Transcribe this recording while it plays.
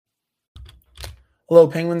Hello,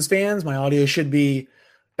 Penguins fans. My audio should be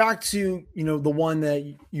back to, the one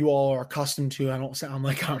that you all are accustomed to. I don't sound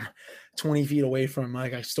like I'm 20 feet away from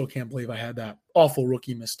Mike. I still can't believe I had that awful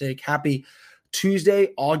rookie mistake. Happy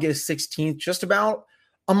Tuesday, August 16th, just about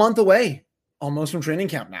a month away, almost from training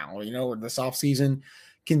camp now. This offseason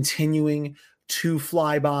continuing to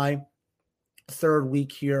fly by. Third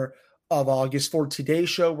week here of August. For today's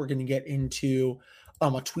show, we're going to get into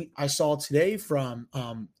a tweet I saw today from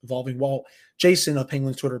Evolving Wild. Jason of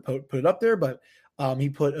Penguins Twitter put it up there, but he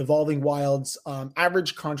put Evolving Wild's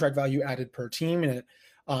average contract value added per team, and it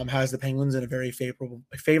has the Penguins in a very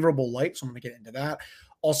favorable light. So I'm going to get into that.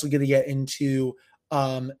 Also going to get into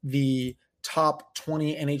the top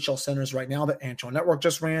 20 NHL centers right now that NHL Network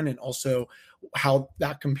just ran, and also how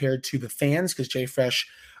that compared to the fans, because Jay Fresh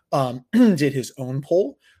did his own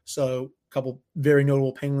poll. So a couple very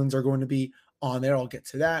notable Penguins are going to be on there. I'll get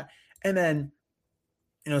to that. And then,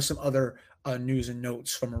 some other news and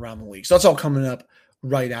notes from around the league. So that's all coming up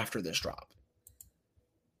right after this drop.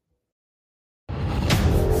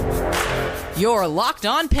 You're Locked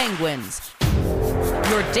On Penguins,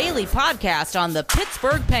 your daily podcast on the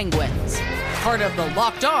Pittsburgh Penguins, part of the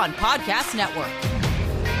Locked On Podcast Network,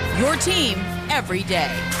 your team every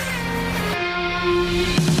day.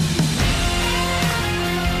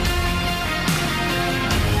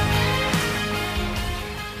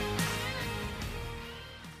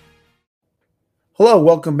 Hello,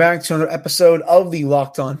 welcome back to another episode of the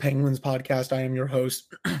Locked On Penguins podcast. I am your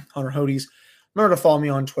host, Hunter Hodes. Remember to follow me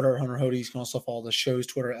on Twitter, Hunter Hodes. You can also follow the show's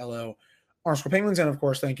Twitter, LO_Penguins. And of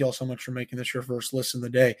course, thank you all so much for making this your first listen of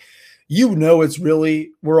the day.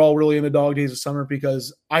 We're all really in the dog days of summer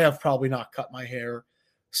because I have probably not cut my hair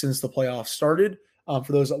since the playoffs started.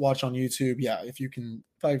 For those that watch on YouTube, if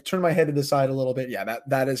I turn my head to the side a little bit,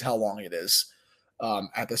 that is how long it is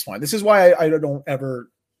at this point. This is why I don't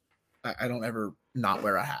ever not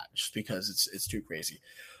wear a hat, just because it's too crazy.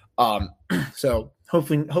 So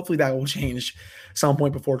hopefully that will change some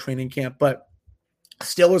point before training camp, but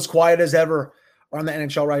still as quiet as ever on the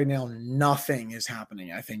NHL right now. Nothing is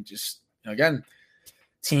happening. I think just, again,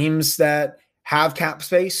 teams that have cap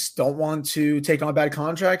space don't want to take on bad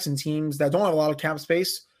contracts, and teams that don't have a lot of cap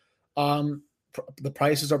space, the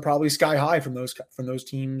prices are probably sky high from those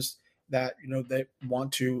teams that, they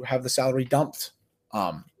want to have the salary dumped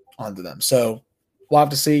onto them. So we'll have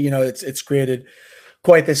to see. It's created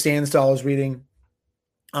quite the standstill. I was reading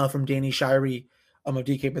from Danny Shirey of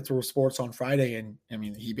DK Pittsburgh Sports on Friday, and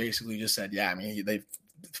he basically just said,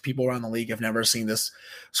 people around the league have never seen this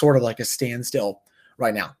sort of like a standstill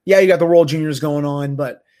right now. You got the World Juniors going on,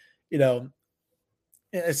 but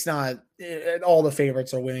it's not. All the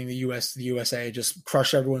favorites are winning. The USA just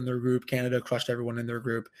crushed everyone in their group. Canada crushed everyone in their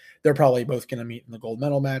group. They're probably both going to meet in the gold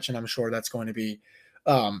medal match, and I'm sure that's going to be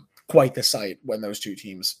quite the sight when those two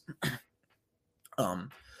teams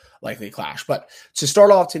likely clash. But to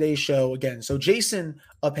start off today's show again, so Jason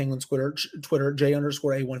of Penguins Twitter,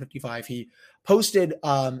 J_A155, he posted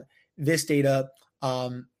this data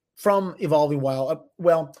from Evolving Wild.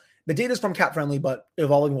 The data is from Cap Friendly, but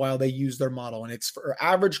Evolving Wild, they use their model, and it's for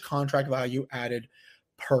average contract value added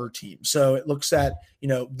per team. So it looks at,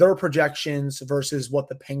 their projections versus what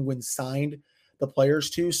the Penguins signed the players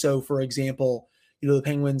to. So for example, the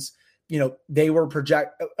Penguins, they were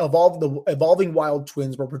Evolving Wild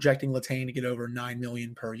Twins were projecting Letang to get over $9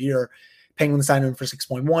 million per year. Penguins signed him for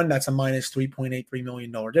 6.1. That's a minus $3.83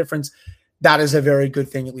 million difference. That is a very good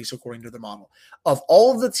thing, at least according to the model. Of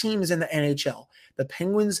all of the teams in the NHL, the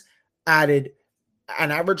Penguins added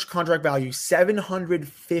an average contract value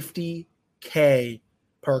 $750K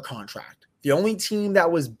per contract. The only team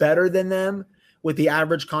that was better than them with the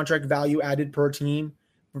average contract value added per team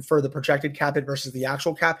for the projected cap hit versus the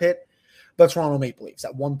actual cap hit, the Toronto Maple Leafs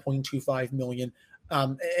at $1.25 million,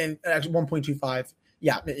 and actually 1.25.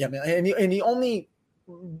 And the only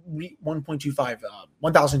 1.25,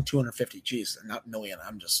 1,250. Geez, not million.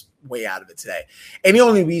 I'm just way out of it today. And the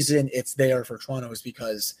only reason it's there for Toronto is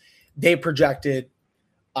because they projected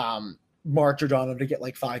Mark Giordano to get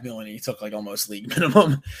like $5 million. And he took like almost league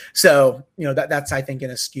minimum. So that's I think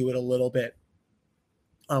going to skew it a little bit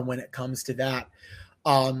when it comes to that.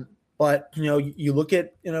 But you look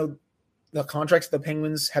at the contracts the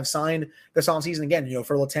Penguins have signed this offseason. Again,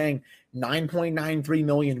 for Letang, $9.93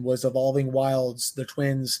 million was Evolving Wild's, the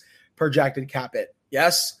Twins' projected cap hit.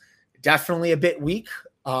 Yes, definitely a bit weak.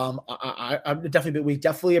 I'm definitely a bit weak,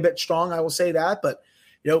 definitely a bit strong. I will say that, but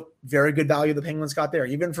very good value the Penguins got there.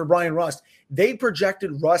 Even for Brian Rust, they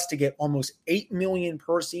projected Rust to get almost $8 million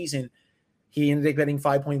per season. He ended up getting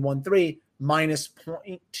 5.13 minus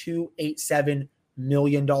 $0.287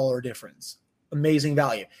 million difference. Amazing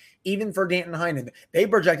value. even for Danton Heinen, they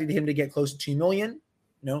projected him to get close to $2 million,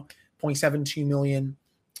 0.72 million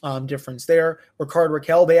difference there. Rickard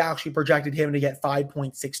Rakell, they actually projected him to get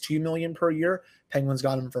 $5.62 million per year. Penguins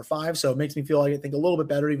got him for $5 million. So it makes me feel, I think, a little bit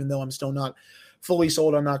better, even though I'm still not fully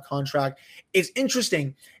sold on that contract. It's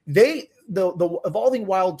interesting. The Evolving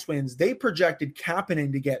Wild Twins, they projected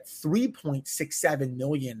Kapanen to get $3.67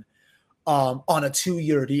 million on a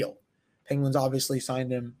 2-year deal. Penguins obviously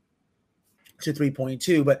signed him to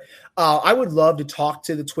 3.2, but I would love to talk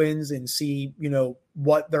to the Twins and see,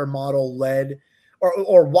 what their model led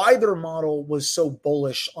or why their model was so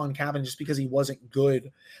bullish on Kapanen just because he wasn't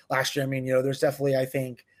good last year. I mean, there's definitely, I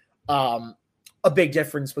think, a big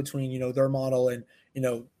difference between, their model and,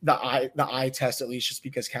 the eye test, at least just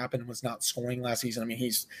because Kapanen was not scoring last season. I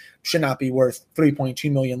mean, should not be worth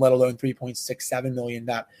 3.2 million, let alone 3.67 million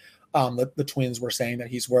that the Twins were saying that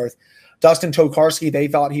he's worth. Dustin Tokarski, they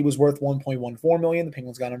thought he was worth 1.14 million. The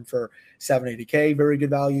Penguins got him for $780K, very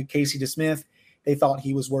good value. Casey DeSmith, they thought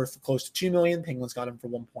he was worth close to 2 million. Penguins got him for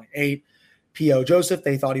 1.8. P.O. Joseph,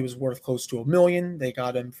 they thought he was worth close to $1 million. They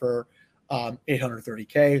got him for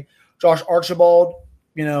 $830K. Josh Archibald,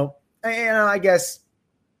 and I guess,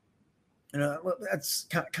 that's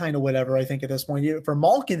kind of whatever, I think, at this point. For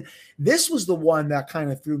Malkin, this was the one that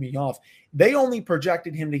kind of threw me off. They only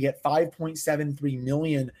projected him to get $5.73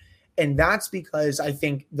 million, and that's because I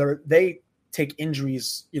think they take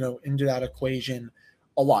injuries, into that equation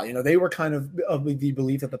a lot. They were kind of the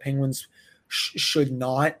belief that the Penguins should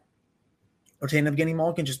not retain Evgeny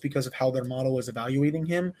Malkin just because of how their model was evaluating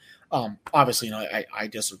him. Obviously, I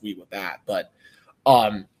disagree with that, but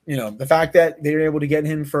the fact that they were able to get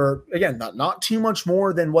him for, again, not too much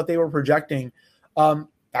more than what they were projecting,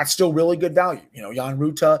 that's still really good value. Jan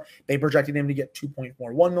Ruta, they projected him to get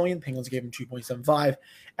 $2.41 million. Penguins gave him $2.75.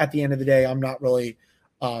 At the end of the day, I'm not really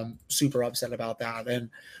super upset about that. And,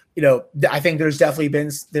 I think there's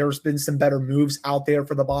been some better moves out there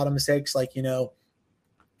for the bottom six, like,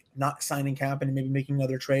 not signing Kapanen and maybe making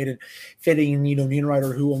another trade and fitting in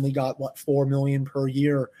Niederreiter, who only got $4 million per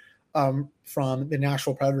year from the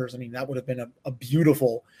Nashville Predators. I mean, that would have been a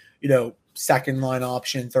beautiful, second line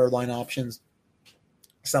option, third line options,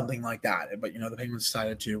 something like that. But, the Penguins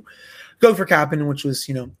decided to go for Kapanen, which was,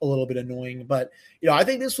 a little bit annoying. But, I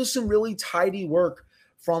think this was some really tidy work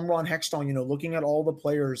from Ron Hextall, looking at all the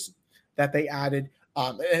players that they added.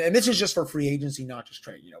 And this is just for free agency, not just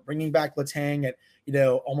trade, bringing back Letang at,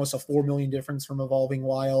 almost a $4 million difference from Evolving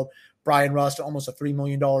Wild. Brian Rust, almost a $3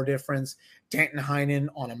 million difference. Danton Heinen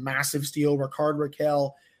on a massive steal. Rickard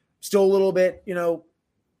Rakell, still a little bit,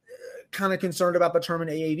 kind of concerned about the term in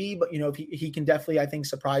AAV, but, if he can definitely, I think,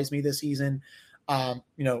 surprise me this season.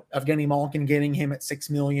 Evgeny Malkin, getting him at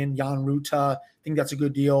 $6 million. Jan Ruta, I think that's a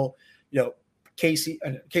good deal. Casey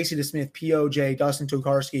DeSmith, POJ, Dustin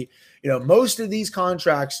Tokarski, most of these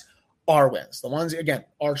contracts are wins. The ones, again,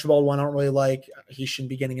 Archibald one I don't really like. He shouldn't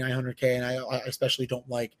be getting $900K, and I especially don't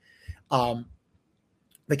like the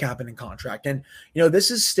Kapanen contract. And, this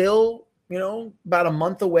is still, about a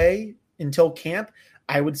month away until camp.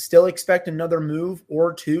 I would still expect another move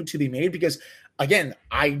or two to be made because, again,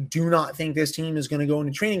 I do not think this team is going to go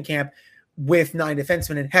into training camp with 9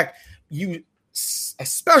 defensemen. And heck, you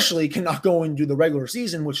especially cannot go into the regular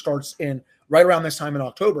season, which starts in right around this time in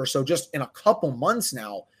October. So just in a couple months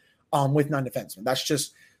now, with 9 defensemen,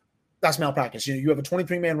 that's malpractice. You have a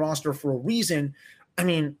 23-man roster for a reason. I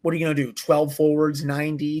mean, what are you going to do? 12 forwards,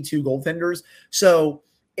 92 goaltenders. So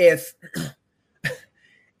if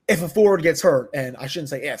a forward gets hurt, and I shouldn't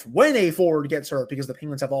say when a forward gets hurt, because the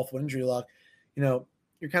Penguins have awful injury luck, you're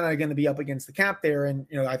kind of going to be up against the cap there, and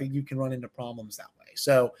I think you can run into problems that way.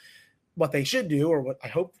 So what they should do, or what I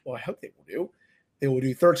hope they will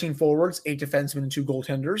do 13 forwards, 8 defensemen, and 2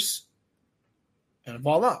 goaltenders, and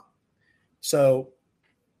voila. So,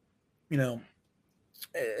 I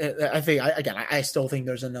still think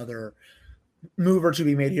there's another mover to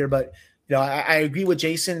be made here, but I agree with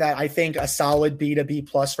Jason that I think a solid B to B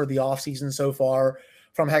plus for the offseason so far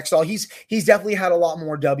from Hextall. He's definitely had a lot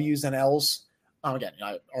more W's than L's. Again,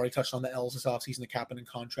 I already touched on the L's this offseason, the Kapanen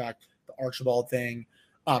contract, the Archibald thing.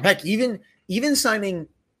 Heck, even signing,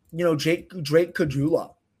 Drake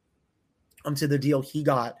Caggiula to the deal he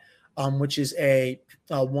got, which is a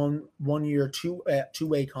 1 year,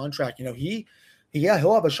 two-way contract.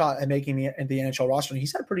 He'll have a shot at making the NHL roster. And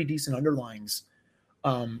he's had pretty decent underlines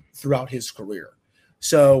throughout his career.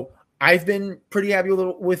 So I've been pretty happy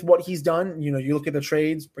with what he's done. You look at the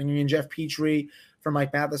trades, bringing in Jeff Petrie for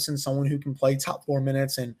Mike Matheson, someone who can play top 4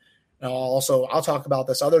 minutes. And I'll talk about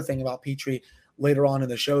this other thing about Petrie later on in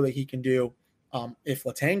the show that he can do if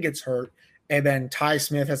Letang gets hurt. And then Ty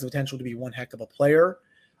Smith has the potential to be one heck of a player.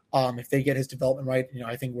 If they get his development right,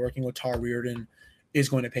 I think working with Tar Reardon is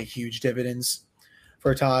going to pay huge dividends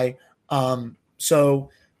for Ty. So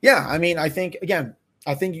yeah, I mean, I think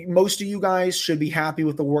most of you guys should be happy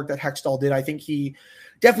with the work that Hextall did. I think he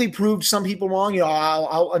definitely proved some people wrong.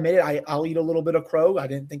 I'll admit it. I'll eat a little bit of crow. I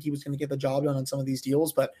didn't think he was going to get the job done on some of these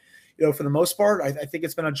deals, but for the most part, I think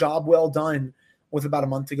it's been a job well done with about a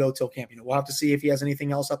month to go till camp. We'll have to see if he has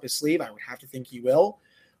anything else up his sleeve. I would have to think he will,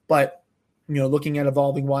 but looking at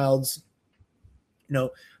Evolving Wilds,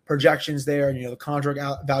 projections there, the contract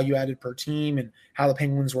value added per team and how the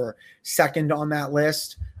Penguins were second on that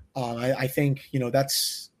list. I think,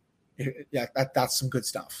 that's some good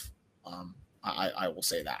stuff. I will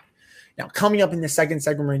say that. Now, coming up in the second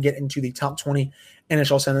segment, we're going to get into the top 20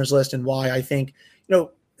 NHL centers list and why I think,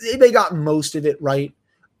 they got most of it right.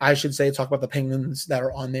 I should say, talk about the Penguins that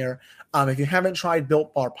are on there. If you haven't tried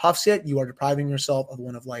Built Bar Puffs yet, you are depriving yourself of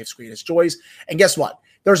one of life's greatest joys. And guess what?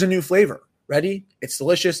 There's a new flavor. Ready? It's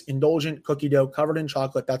delicious, indulgent cookie dough covered in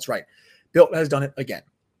chocolate. That's right. Built has done it again.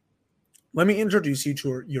 Let me introduce you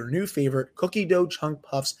to your new favorite cookie dough chunk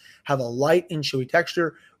puffs. Have a light and chewy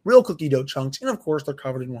texture, real cookie dough chunks, and of course, they're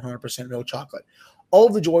covered in 100% real chocolate. All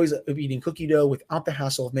of the joys of eating cookie dough without the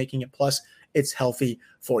hassle of making it, plus it's healthy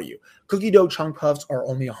for you. Cookie dough chunk puffs are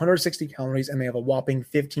only 160 calories, and they have a whopping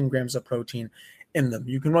 15 grams of protein in them.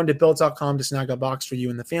 You can run to Built.com to snag a box for you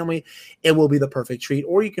and the family. It will be the perfect treat,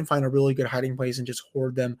 or you can find a really good hiding place and just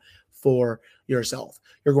hoard them for yourself.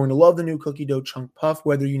 You're going to love the new cookie dough chunk puff,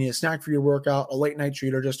 whether you need a snack for your workout, a late night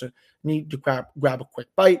treat, or just need to grab a quick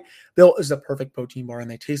bite. Built is the perfect protein bar,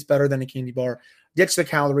 and they taste better than a candy bar. Ditch the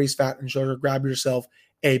calories, fat, and sugar. Grab yourself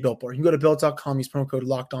a Built bar. You can go to Built.com, use promo code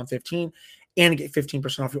LOCKEDON15, and get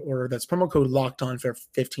 15% off your order. That's promo code LOCKEDON for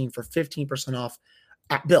 15% off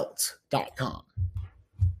at Built.com.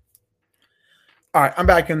 All right, I'm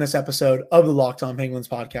back in this episode of the Locked On Penguins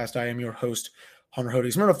podcast. I am your host, Hunter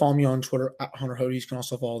Hodes. Remember to follow me on Twitter at Hunter Hodes. You can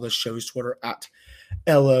also follow the show's Twitter at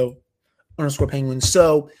LO_Penguins.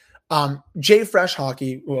 So, Jay Fresh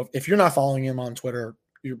Hockey, well, if you're not following him on Twitter,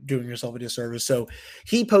 you're doing yourself a disservice. So,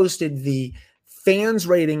 he posted the fans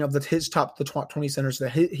rating of his top 20 centers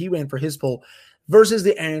that he ran for his poll versus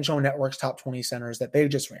the NHL Network's top 20 centers that they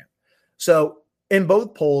just ran. So, in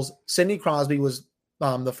both polls, Sidney Crosby was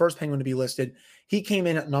the first Penguin to be listed. He came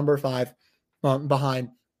in at number 5 behind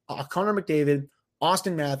Connor McDavid,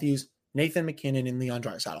 Austin Matthews, Nathan MacKinnon, and Leon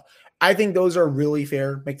Draisaitl. I think those are really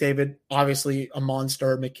fair. McDavid, obviously a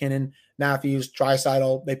monster. MacKinnon, Matthews,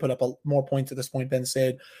 Draisaitl, they put up more points at this point than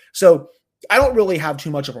Sid. So I don't really have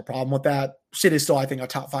too much of a problem with that. Sid is still, I think, a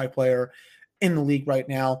top 5 player in the league right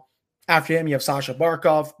now. After him, you have Sasha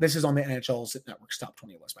Barkov. This is on the NHL Network's top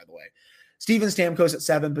 20 list, by the way. Steven Stamkos at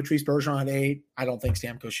 7, Patrice Bergeron at 8. I don't think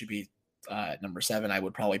Stamkos should be number 7. I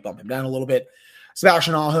would probably bump him down a little bit.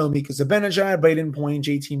 Sebastian Aho, Mika Zibanejad, Braden Point,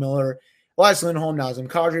 JT Miller, Elias Lindholm, Nazem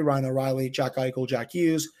Kadri, Ryan O'Reilly, Jack Eichel, Jack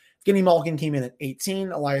Hughes. Evgeny Malkin came in at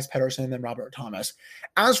 18, Elias Pettersson, and then Robert Thomas.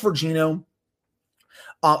 As for Gino,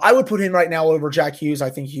 I would put him right now over Jack Hughes. I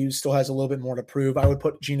think Hughes still has a little bit more to prove. I would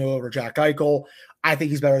put Gino over Jack Eichel. I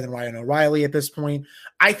think he's better than Ryan O'Reilly at this point.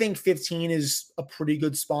 I think 15 is a pretty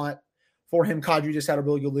good spot for him. Kadri just had a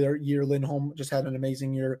really good year. Lindholm just had an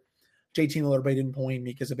amazing year. JT Miller, Braden Point,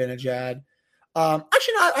 Mika Zibanejad.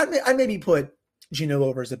 Actually, I maybe put Gino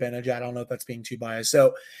over Zibanejad. I don't know if that's being too biased.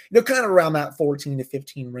 So, kind of around that 14 to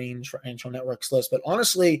 15 range for NHL Network's list. But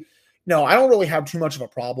honestly, no, I don't really have too much of a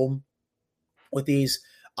problem with these.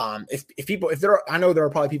 I know there are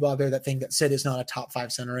probably people out there that think that Sid is not a top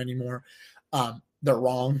 5 center anymore. They're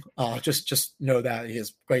wrong. Just know that he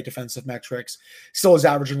has great defensive metrics. Still is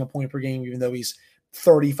averaging a point per game, even though he's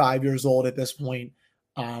 35 years old at this point.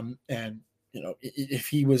 And if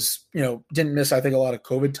he was, didn't miss, I think, a lot of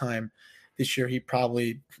COVID time this year, he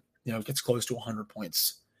probably, gets close to 100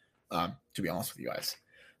 points, to be honest with you guys.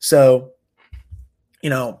 So,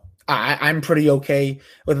 I'm pretty okay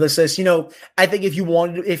with this list. I think if you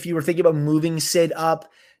were thinking about moving Sid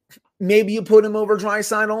up, maybe you put him over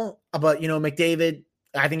Draisaitl, but, McDavid,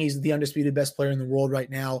 I think he's the undisputed best player in the world right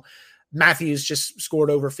now. Matthews just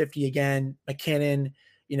scored over 50 again. MacKinnon,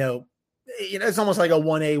 it's almost like a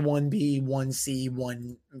 1A, 1B, 1C,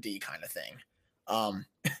 1D kind of thing.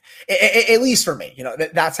 At least for me,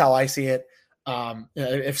 that's how I see it.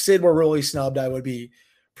 If Sid were really snubbed, I would be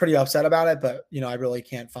pretty upset about it, but I really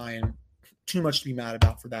can't find too much to be mad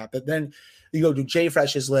about for that. But then you go to Jay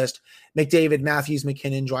Fresh's list: McDavid, Matthews,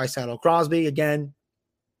 MacKinnon, Draisaitl, Crosby. Again,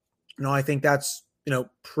 I think that's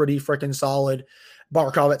pretty freaking solid.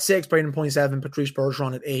 Barkov at 6, Braden Point 7, Patrice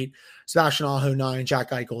Bergeron at 8, Sebastian Aho 9,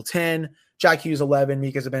 Jack Eichel 10, Jack Hughes 11,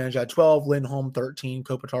 Mika Zibanejad 12, Lindholm 13,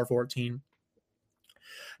 Kopitar 14.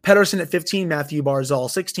 Pedersen at 15, Matthew Barzal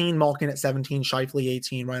 16, Malkin at 17, Scheifele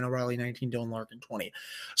 18, Ryan O'Reilly 19, Dylan Larkin 20.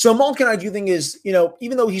 So Malkin, I do think is,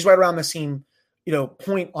 even though he's right around the same,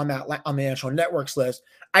 point on the National Networks list,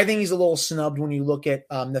 I think he's a little snubbed when you look at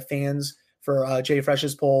the fans for Jay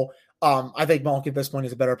Fresh's poll. I think Malkin at this point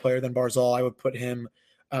is a better player than Barzal. I would put him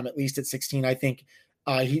at least at 16. I think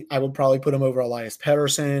I would probably put him over Elias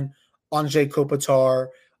Pettersson, Anze Kopitar,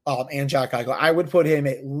 and Jack Eichel. I would put him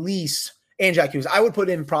at least, and Jack Hughes, I would put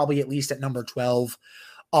him probably at least at number 12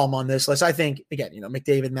 on this list. I think, again,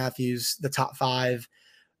 McDavid, Matthews, the top 5,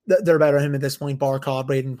 they're better than him at this point. Barkov,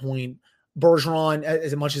 Braden Point, Bergeron,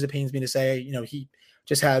 as much as it pains me to say, he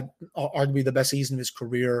just had arguably the best season of his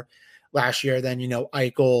career last year. Then,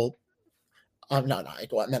 Eichel, not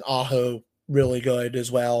Eichel, and then Aho, really good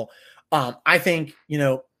as well. I think,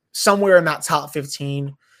 somewhere in that top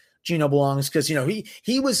 15, Gino belongs because,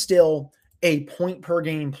 he was still a point per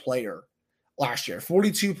game player last year.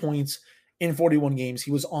 42 points in 41 games.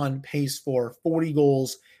 He was on pace for 40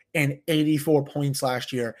 goals and 84 points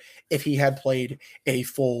last year if he had played a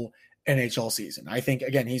full NHL season. I think,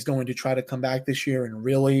 again, he's going to try to come back this year and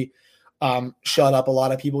really shut up a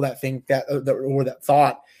lot of people that think that or that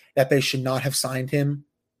thought that they should not have signed him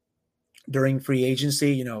during free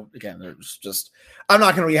agency. Again, there's just, I'm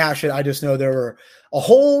not going to rehash it. I just know there were a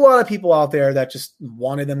whole lot of people out there that just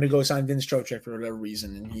wanted them to go sign Vince Trocheck for whatever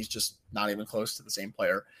reason. And he's just not even close to the same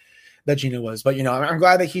player that Gino was. But, I'm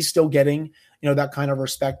glad that he's still getting, that kind of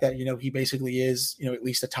respect that, he basically is, at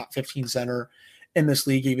least a top 15 center in this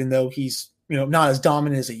league, even though he's, not as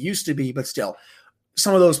dominant as he used to be, but still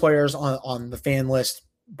some of those players on the fan list,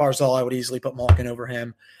 Barzal, I would easily put Malkin over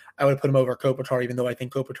him. I would put him over Kopitar, even though I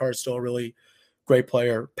think Kopitar is still a really great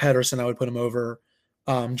player. Pettersson, I would put him over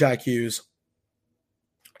Jack Hughes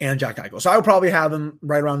and Jack Eichel. So I would probably have him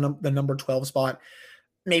right around the number 12 spot.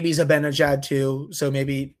 Maybe Zibanejad too. So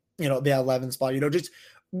maybe, the 11 spot, just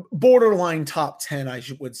borderline top 10, I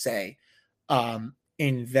would say,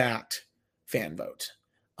 in that fan vote.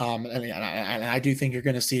 And I do think you're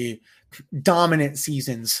going to see dominant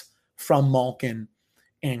seasons from Malkin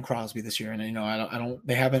and Crosby this year. And, I don't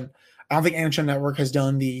think NHL Network has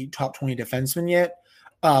done the top 20 defensemen yet.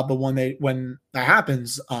 But when that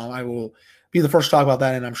happens, I will be the first to talk about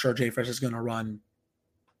that. And I'm sure Jay Fresh is going to run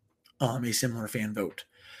a similar fan vote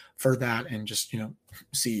for that and just,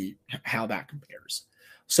 see how that compares.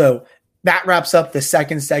 So that wraps up the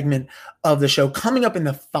second segment of the show. Coming up in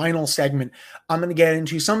the final segment, I'm going to get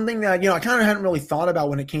into something that, I kind of hadn't really thought about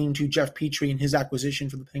when it came to Jeff Petrie and his acquisition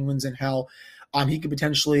for the Penguins and how he could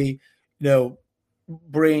potentially,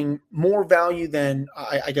 bring more value than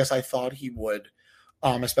I guess I thought he would,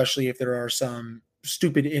 especially if there are some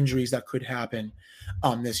stupid injuries that could happen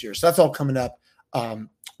this year. So that's all coming up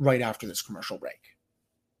right after this commercial break.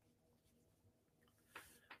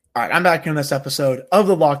 All right, I'm back on this episode of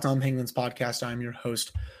the Locked On Penguins podcast. I'm your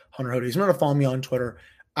host, Hunter Hodes. Remember to follow me on Twitter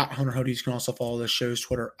at Hunter Hodes. You can also follow the show's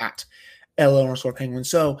Twitter at @LO_Penguins.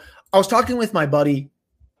 So I was talking with my buddy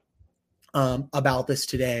about this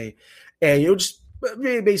today, and just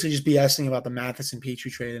basically just BSing about the Matheson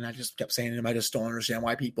Petrie trade, and I just kept saying to him, I just don't understand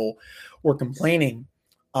why people were complaining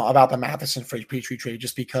about the Matheson Petrie trade,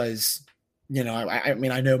 just because,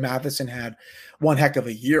 I know Matheson had one heck of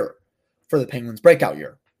a year for the Penguins, breakout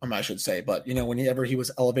year, I should say. But, whenever he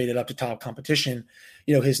was elevated up to top competition,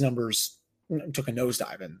 his numbers took a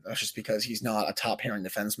nosedive. And that's just because he's not a top pairing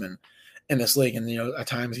defenseman in this league. And, at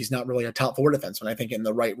times he's not really a top 4 defenseman. I think in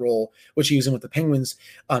the right role, which he's in with the Penguins,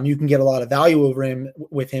 you can get a lot of value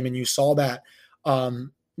with him. And you saw that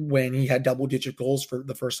when he had double-digit goals for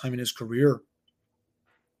the first time in his career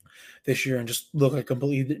this year and just looked like a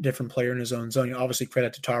completely different player in his own zone. Obviously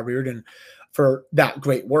credit to Todd Reirden for that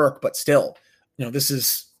great work, but still, this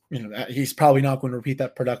is, he's probably not going to repeat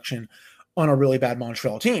that production on a really bad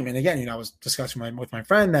Montreal team. And again, I was discussing with my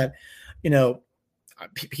friend that,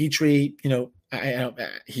 Petrie,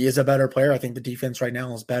 he is a better player. I think the defense right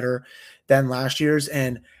now is better than last year's.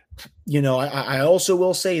 And, I also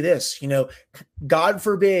will say this, God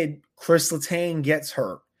forbid Chris Letang gets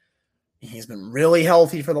hurt. He's been really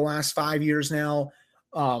healthy for the last 5 years now.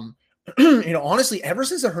 Honestly, ever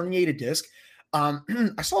since a herniated disc,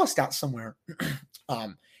 I saw a stat somewhere.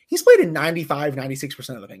 He's played in 95, 96%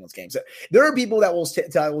 of the Penguins games. There are people that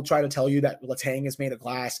will try to tell you that Letang is made of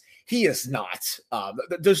glass. He is not.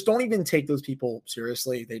 Just don't even take those people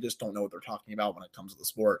seriously. They just don't know what they're talking about when it comes to the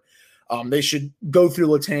sport. They should go through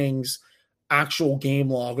Letang's actual game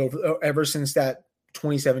log ever since that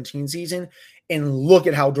 2017 season and look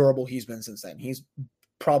at how durable he's been since then. He's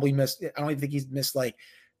probably missed, I don't even think he's missed like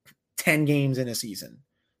 10 games in a season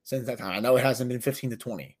since that time. I know it hasn't been 15 to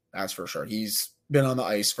 20. That's for sure. He's been on the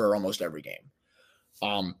ice for almost every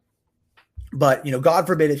game. But, God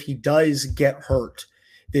forbid if he does get hurt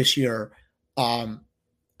this year, I'm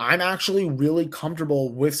actually really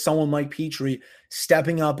comfortable with someone like Petry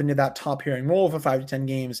stepping up into that top pairing role for 5 to 10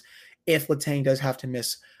 games if Letang does have to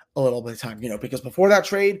miss a little bit of time, because before that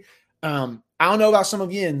trade, I don't know about some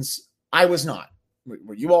of Yin's, I was not.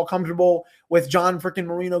 Were you all comfortable with John freaking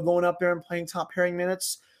Marino going up there and playing top pairing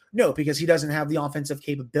minutes? No, because he doesn't have the offensive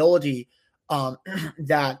capability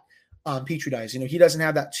that Petry does. He doesn't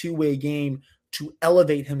have that two-way game to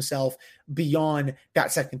elevate himself beyond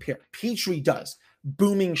that second pair. Petry does.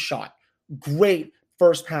 Booming shot. Great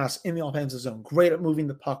first pass in the offensive zone. Great at moving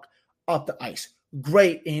the puck up the ice.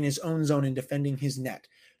 Great in his own zone and defending his net.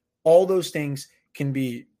 All those things can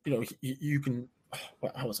be, you can,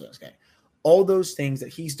 how was this guy? All those things that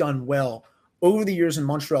he's done well over the years in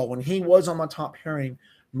Montreal when he was on my top pairing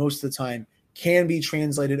most of the time can be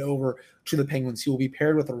translated over to the Penguins. He will be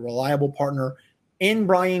paired with a reliable partner in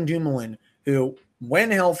Brian Dumoulin, who,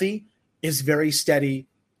 when healthy, is very steady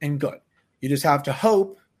and good. You just have to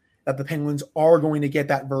hope that the Penguins are going to get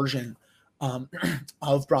that version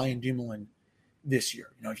of Brian Dumoulin this year.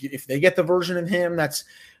 If they get the version of him that's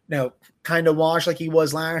kind of washed like he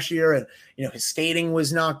was last year, and his skating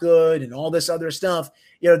was not good and all this other stuff,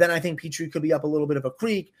 then I think Petry could be up a little bit of a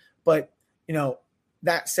creek. But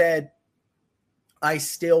that said, I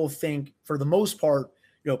still think for the most part,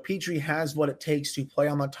 Petry has what it takes to play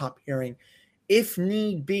on the top pairing. If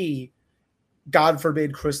need be, God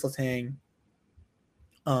forbid Chris Letang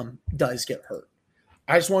does get hurt.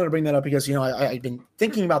 I just wanted to bring that up because, I've been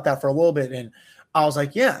thinking about that for a little bit, and I was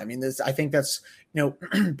like, yeah, I think that's,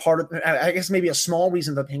 part of, I guess maybe a small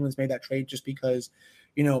reason the Penguins made that trade, just because,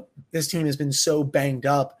 this team has been so banged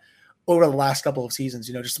up over the last couple of seasons,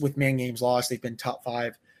 just with man games lost, they've been top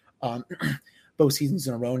 5 both seasons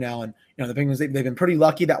in a row now. And, the Penguins, they've been pretty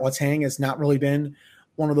lucky that Letang has not really been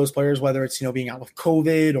one of those players, whether it's, being out with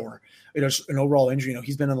COVID or, just an overall injury.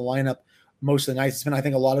 He's been in the lineup most of the nights. It's been, I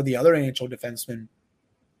think, a lot of the other NHL defensemen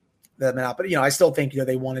that have been out. But, I still think,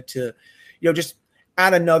 they wanted to, just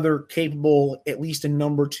add another capable, at least a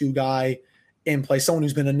number 2 guy in play, someone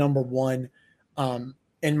who's been a number 1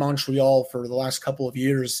 in Montreal for the last couple of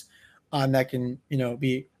years, that can,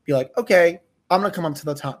 be like, okay, I'm going to come up to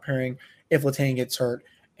the top pairing if Letang gets hurt,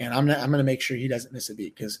 and I'm going to make sure he doesn't miss a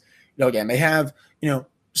beat. Because, again, they have,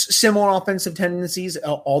 similar offensive tendencies,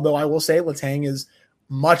 although I will say Letang is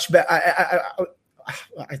much better.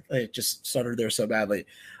 I just stuttered there so badly.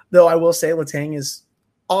 Though I will say Letang is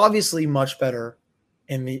obviously much better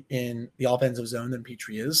in the offensive zone than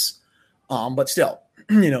Petry is. But still,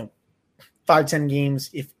 5-10 games,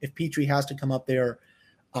 if Petry has to come up there,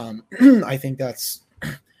 I think that's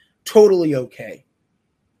totally okay,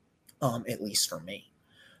 at least for me.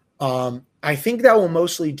 I think that will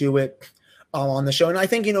mostly do it on the show. And I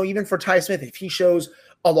think, even for Ty Smith, if he shows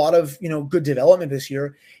a lot of, good development this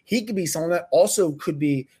year, he could be someone that also could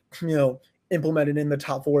be, implemented in the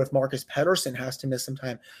top 4 if Marcus Pettersson has to miss some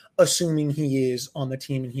time, assuming he is on the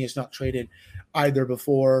team and he is not traded either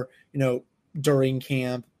before, during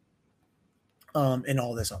camp, and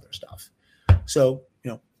all this other stuff. So,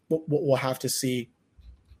 we'll have to see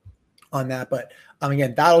on that. But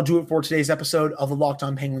again, that'll do it for today's episode of the Locked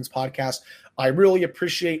On Penguins podcast. I really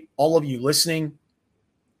appreciate all of you listening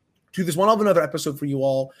to this one. I'll have another episode for you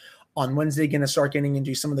all on Wednesday. Going to start getting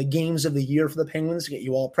into some of the games of the year for the Penguins to get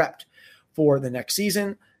you all prepped for the next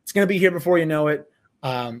season. It's going to be here before you know it.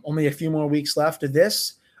 Only a few more weeks left of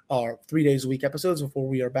this, or 3 days a week episodes before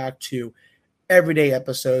we are back to everyday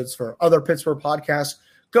episodes for other Pittsburgh podcasts.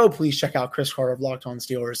 Go please check out Chris Carter of Locked On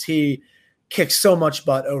Steelers. He kicks so much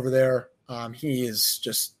butt over there. He is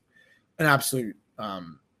just an absolutely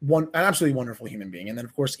wonderful human being. And then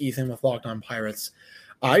of course Ethan with Locked On Pirates.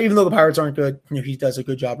 Even though the Pirates aren't good, he does a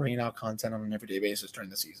good job bringing out content on an everyday basis during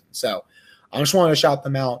the season. So I just wanted to shout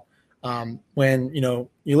them out. When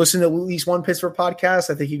you listen to at least one Pittsburgh podcast,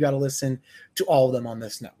 I think you got to listen to all of them on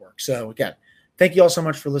this network. So again, thank you all so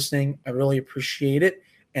much for listening. I really appreciate it.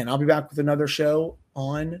 And I'll be back with another show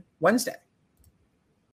on Wednesday.